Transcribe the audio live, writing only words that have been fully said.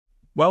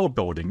World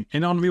building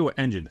in Unreal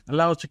Engine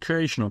allows the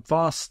creation of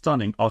vast,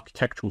 stunning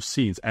architectural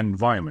scenes and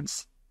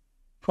environments.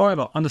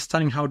 However,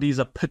 understanding how these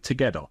are put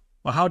together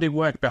or how they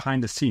work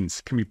behind the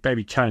scenes can be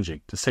very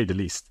challenging, to say the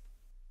least.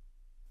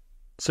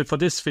 So for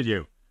this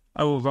video,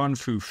 I will run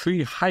through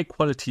 3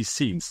 high-quality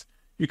scenes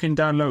you can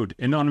download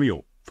in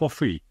Unreal for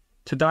free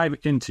to dive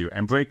into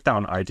and break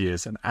down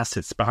ideas and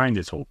assets behind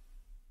it all.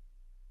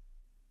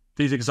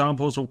 These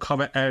examples will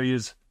cover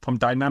areas from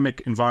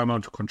dynamic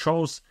environmental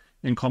controls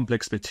in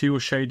complex material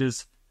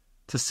shaders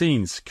to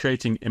scenes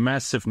creating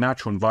immersive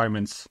natural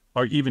environments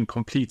or even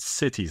complete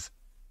cities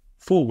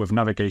full with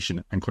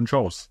navigation and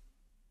controls.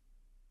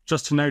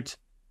 Just to note,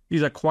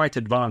 these are quite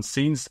advanced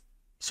scenes,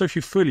 so if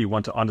you fully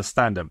want to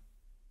understand them,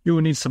 you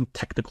will need some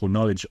technical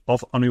knowledge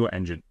of Unreal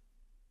Engine.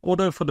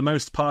 Although for the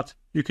most part,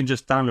 you can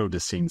just download the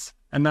scenes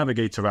and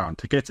navigate around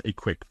to get a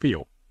quick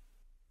feel.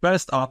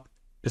 First up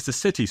is the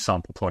City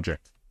Sample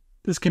project.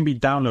 This can be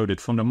downloaded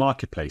from the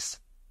marketplace.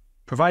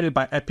 Provided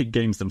by Epic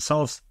Games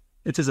themselves,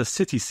 it is a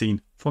city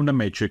scene from the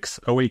Matrix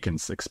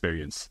Awakens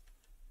experience,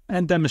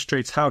 and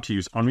demonstrates how to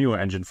use Unreal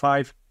Engine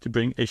 5 to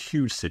bring a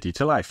huge city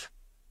to life.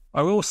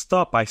 I will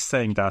start by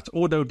saying that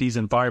although these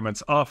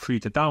environments are free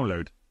to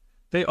download,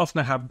 they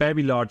often have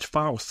very large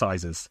file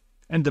sizes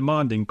and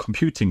demanding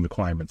computing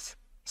requirements,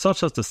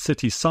 such as the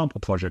City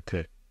Sample project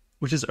here,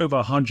 which is over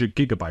 100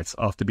 gigabytes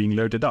after being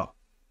loaded up.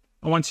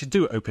 And once you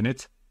do open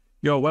it,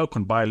 you are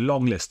welcomed by a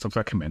long list of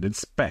recommended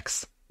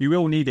specs. You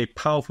will need a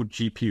powerful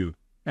GPU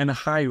and a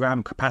high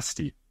RAM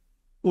capacity,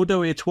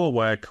 although it will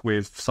work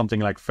with something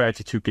like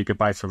 32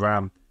 gigabytes of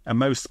RAM and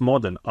most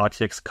modern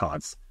RTX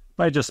cards,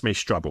 but it just may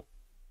struggle.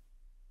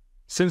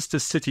 Since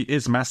this city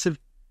is massive,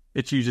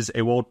 it uses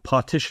a world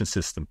partition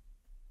system,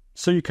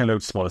 so you can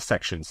load smaller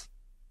sections.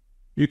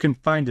 You can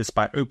find this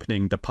by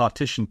opening the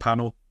partition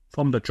panel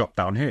from the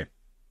drop-down here.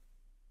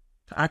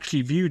 To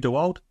actually view the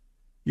world,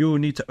 you will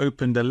need to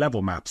open the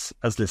level maps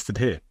as listed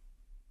here,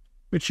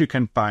 which you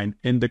can find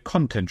in the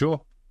content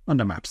drawer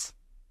under maps.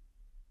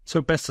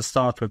 So best to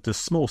start with the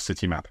small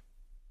city map.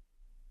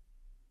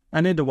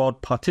 And in the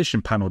world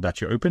partition panel that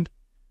you opened,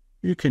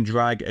 you can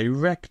drag a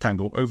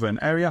rectangle over an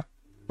area,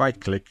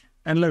 right-click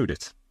and load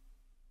it.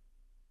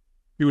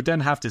 You will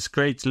then have this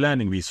great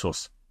learning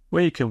resource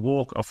where you can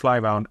walk or fly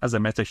around as a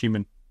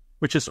metahuman,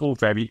 which is all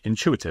very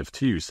intuitive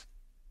to use.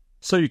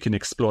 So you can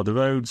explore the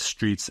roads,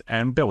 streets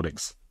and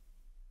buildings.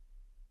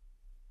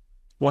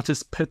 What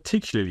is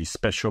particularly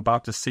special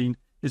about the scene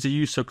is the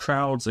use of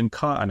crowds and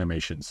car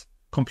animations,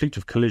 complete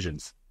with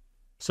collisions.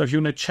 So if you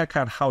want to check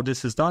out how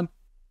this is done,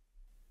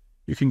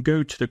 you can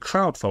go to the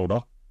crowd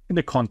folder in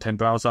the content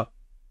browser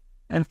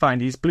and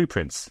find these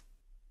blueprints.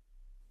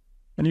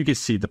 And you can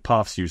see the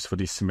paths used for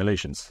these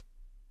simulations.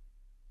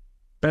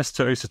 Best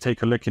to also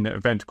take a look in the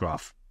event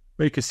graph,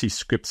 where you can see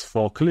scripts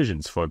for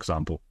collisions, for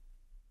example.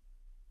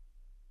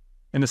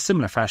 In a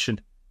similar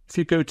fashion, if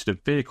you go to the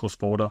vehicles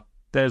folder,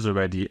 there's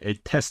already a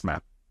test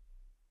map.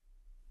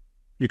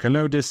 You can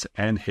load this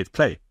and hit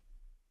play.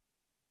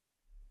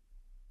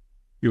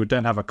 You would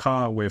then have a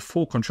car with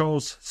full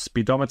controls,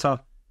 speedometer,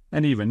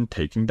 and even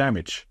taking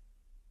damage.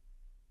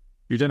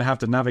 You then have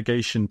the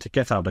navigation to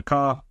get out of the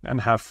car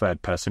and have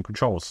third-person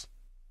controls.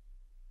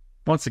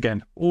 Once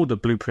again, all the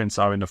blueprints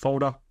are in the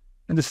folder,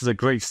 and this is a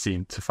great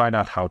scene to find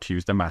out how to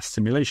use the mass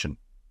simulation.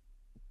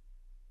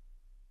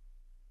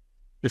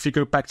 If you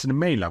go back to the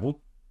main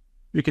level,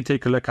 you can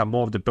take a look at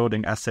more of the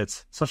building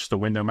assets, such as the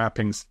window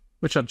mappings,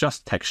 which are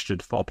just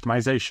textured for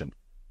optimization,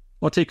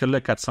 or take a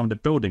look at some of the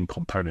building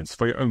components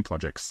for your own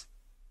projects.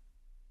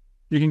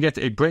 You can get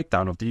a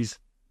breakdown of these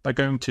by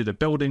going to the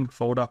building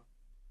folder,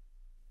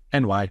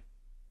 NY,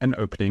 and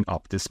opening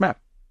up this map.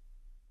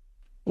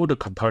 All the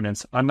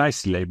components are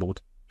nicely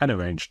labeled and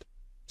arranged,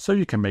 so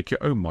you can make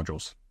your own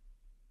modules.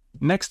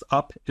 Next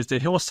up is the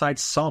Hillside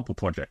Sample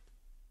project.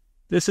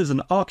 This is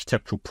an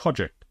architectural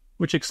project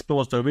which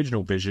explores the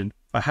original vision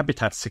for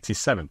Habitat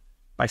 67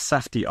 by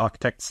Safdie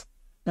Architects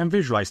and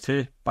visualized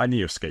here by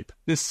Neoscape.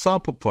 This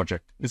sample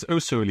project is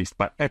also released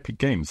by Epic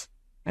Games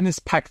and is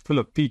packed full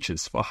of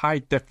features for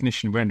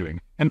high-definition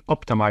rendering and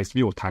optimized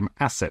real-time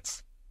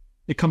assets.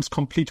 It comes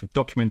complete with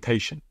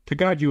documentation to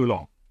guide you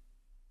along.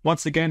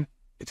 Once again,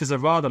 it is a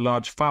rather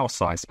large file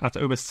size at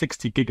over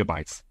 60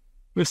 gigabytes,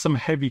 with some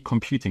heavy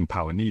computing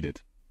power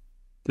needed.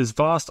 This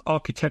vast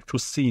architectural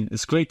scene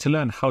is great to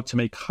learn how to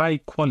make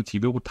high-quality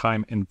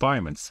real-time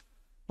environments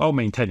while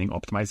maintaining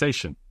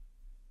optimization.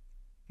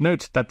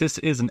 Note that this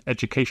is an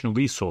educational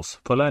resource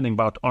for learning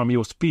about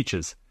Unreal's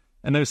features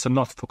and also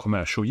not for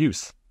commercial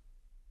use.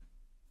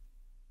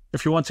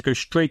 If you want to go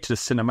straight to the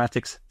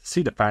cinematics to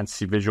see the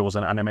fancy visuals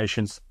and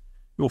animations,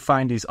 you'll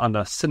find these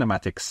under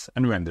Cinematics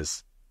and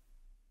Renders.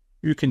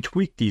 You can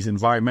tweak these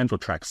environmental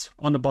tracks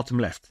on the bottom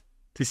left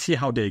to see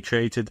how they are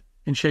created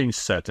and change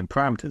certain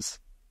parameters.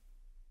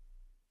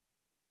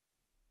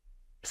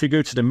 If you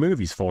go to the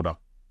Movies folder,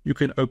 you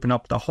can open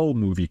up the whole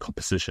movie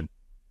composition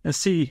and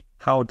see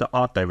how the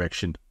art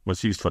direction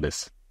was used for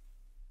this.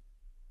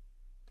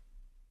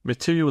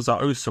 Materials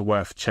are also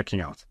worth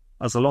checking out,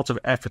 as a lot of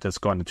effort has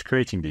gone into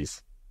creating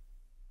these.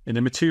 In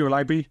the material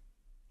library,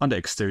 under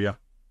Exterior,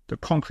 the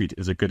concrete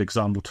is a good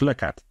example to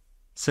look at,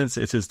 since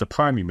it is the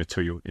primary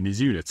material in these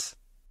units.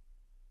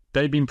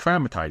 They've been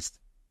parameterized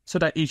so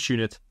that each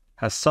unit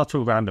has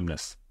subtle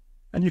randomness,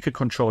 and you can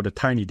control the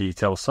tiny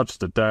details such as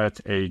the dirt,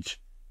 age,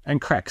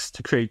 and cracks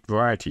to create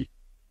variety.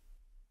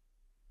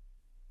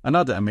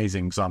 Another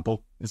amazing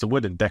example is the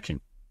wooden decking.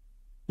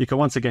 You can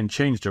once again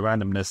change the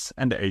randomness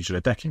and the age of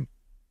the decking.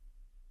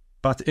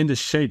 But in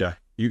this shader,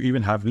 you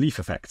even have leaf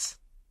effects.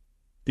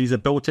 These are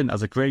built in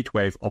as a great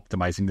way of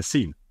optimizing the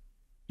scene.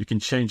 You can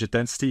change the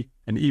density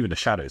and even the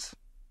shadows.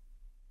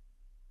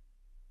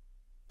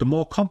 The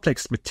more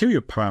complex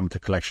material parameter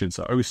collections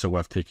are also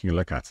worth taking a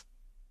look at.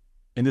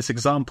 In this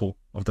example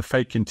of the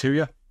fake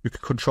interior, you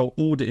can control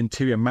all the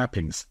interior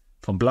mappings,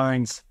 from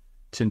blinds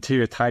to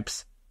interior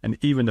types and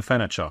even the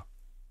furniture,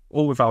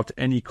 all without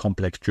any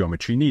complex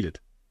geometry needed.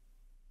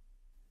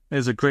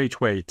 There's a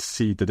great way to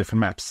see the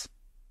different maps.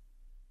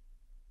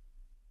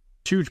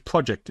 Huge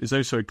Project is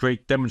also a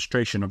great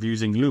demonstration of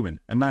using Lumen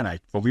and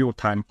Nanite for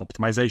real-time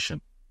optimization.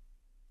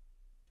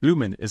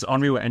 Lumen is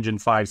Unreal Engine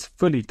 5's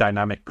fully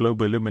dynamic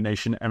global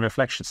illumination and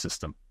reflection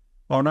system,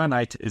 while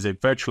Nanite is a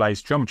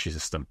virtualized geometry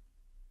system.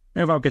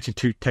 And without getting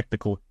too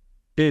technical,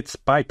 it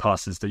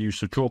bypasses the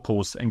use of draw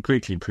calls and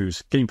greatly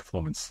improves game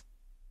performance.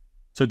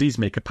 So these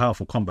make a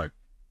powerful combo.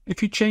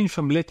 If you change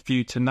from lit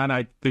view to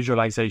Nanite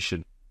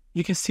visualization,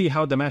 you can see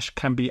how the mesh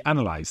can be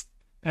analyzed,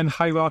 and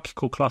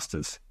hierarchical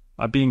clusters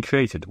are being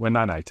created when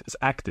Nanite is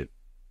active.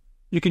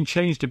 You can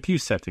change the view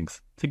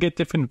settings to get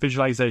different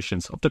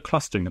visualizations of the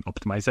clustering and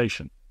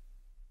optimization.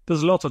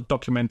 There's a lot of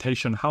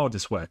documentation on how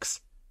this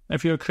works, and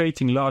if you're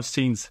creating large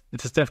scenes,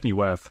 it is definitely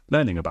worth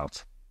learning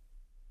about.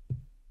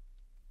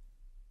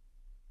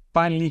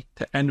 Finally,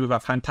 to end with a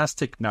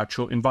fantastic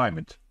natural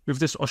environment with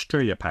this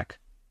Australia pack.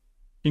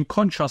 In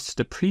contrast to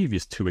the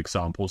previous two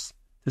examples,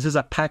 this is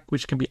a pack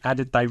which can be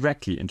added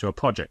directly into a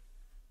project,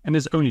 and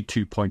is only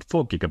 2.4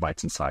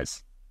 GB in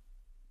size.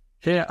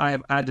 Here I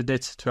have added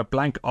it to a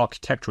blank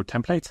architectural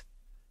template,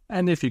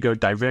 and if you go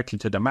directly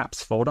to the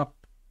Maps folder,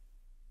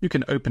 you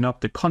can open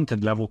up the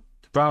content level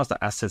to browse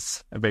the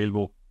assets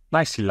available,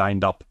 nicely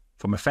lined up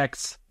from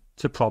effects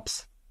to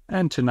props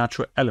and to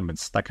natural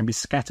elements that can be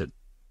scattered.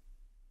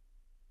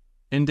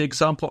 In the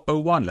example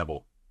 01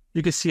 level,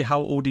 you can see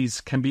how all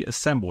these can be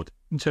assembled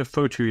into a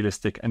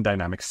photorealistic and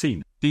dynamic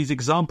scene. These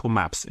example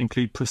maps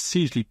include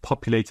procedurally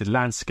populated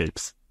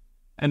landscapes,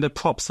 and the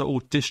props are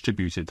all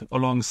distributed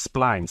along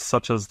splines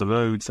such as the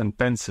roads and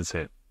fences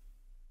here.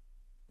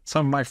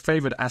 Some of my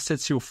favorite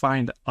assets you'll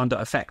find under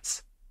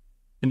Effects.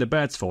 In the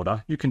Birds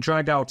folder, you can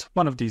drag out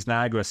one of these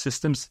Niagara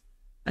systems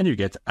and you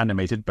get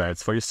animated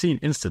birds for your scene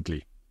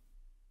instantly.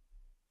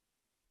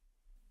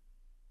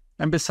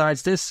 And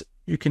besides this,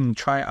 you can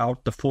try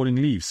out the falling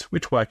leaves,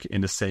 which work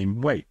in the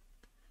same way.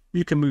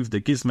 You can move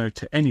the gizmo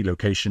to any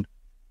location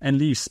and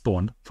leaves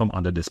spawn from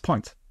under this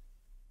point.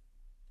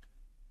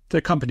 To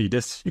accompany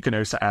this, you can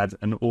also add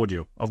an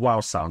audio of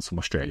wild sounds from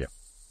Australia.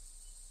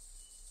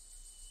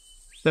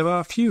 There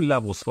are a few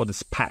levels for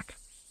this pack.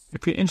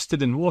 If you're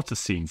interested in water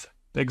scenes,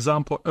 the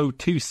example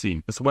 02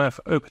 scene is worth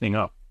opening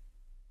up.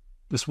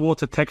 This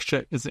water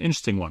texture is an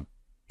interesting one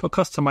for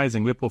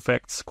customizing ripple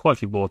effects,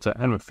 quality water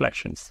and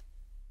reflections.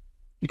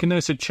 You can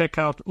also check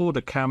out all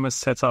the cameras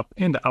set up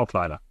in the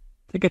outliner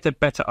to get a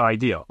better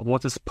idea of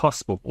what is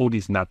possible with all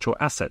these natural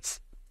assets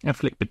and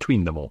flick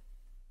between them all.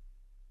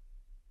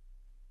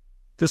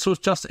 This was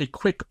just a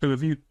quick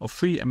overview of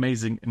 3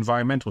 amazing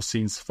environmental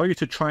scenes for you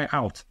to try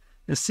out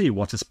and see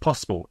what is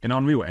possible in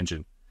Unreal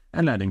Engine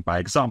and learning by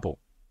example.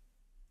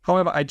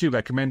 However, I do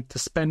recommend to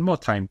spend more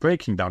time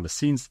breaking down the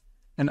scenes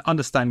and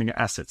understanding your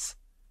assets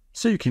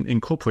so you can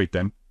incorporate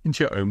them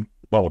into your own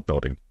world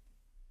building.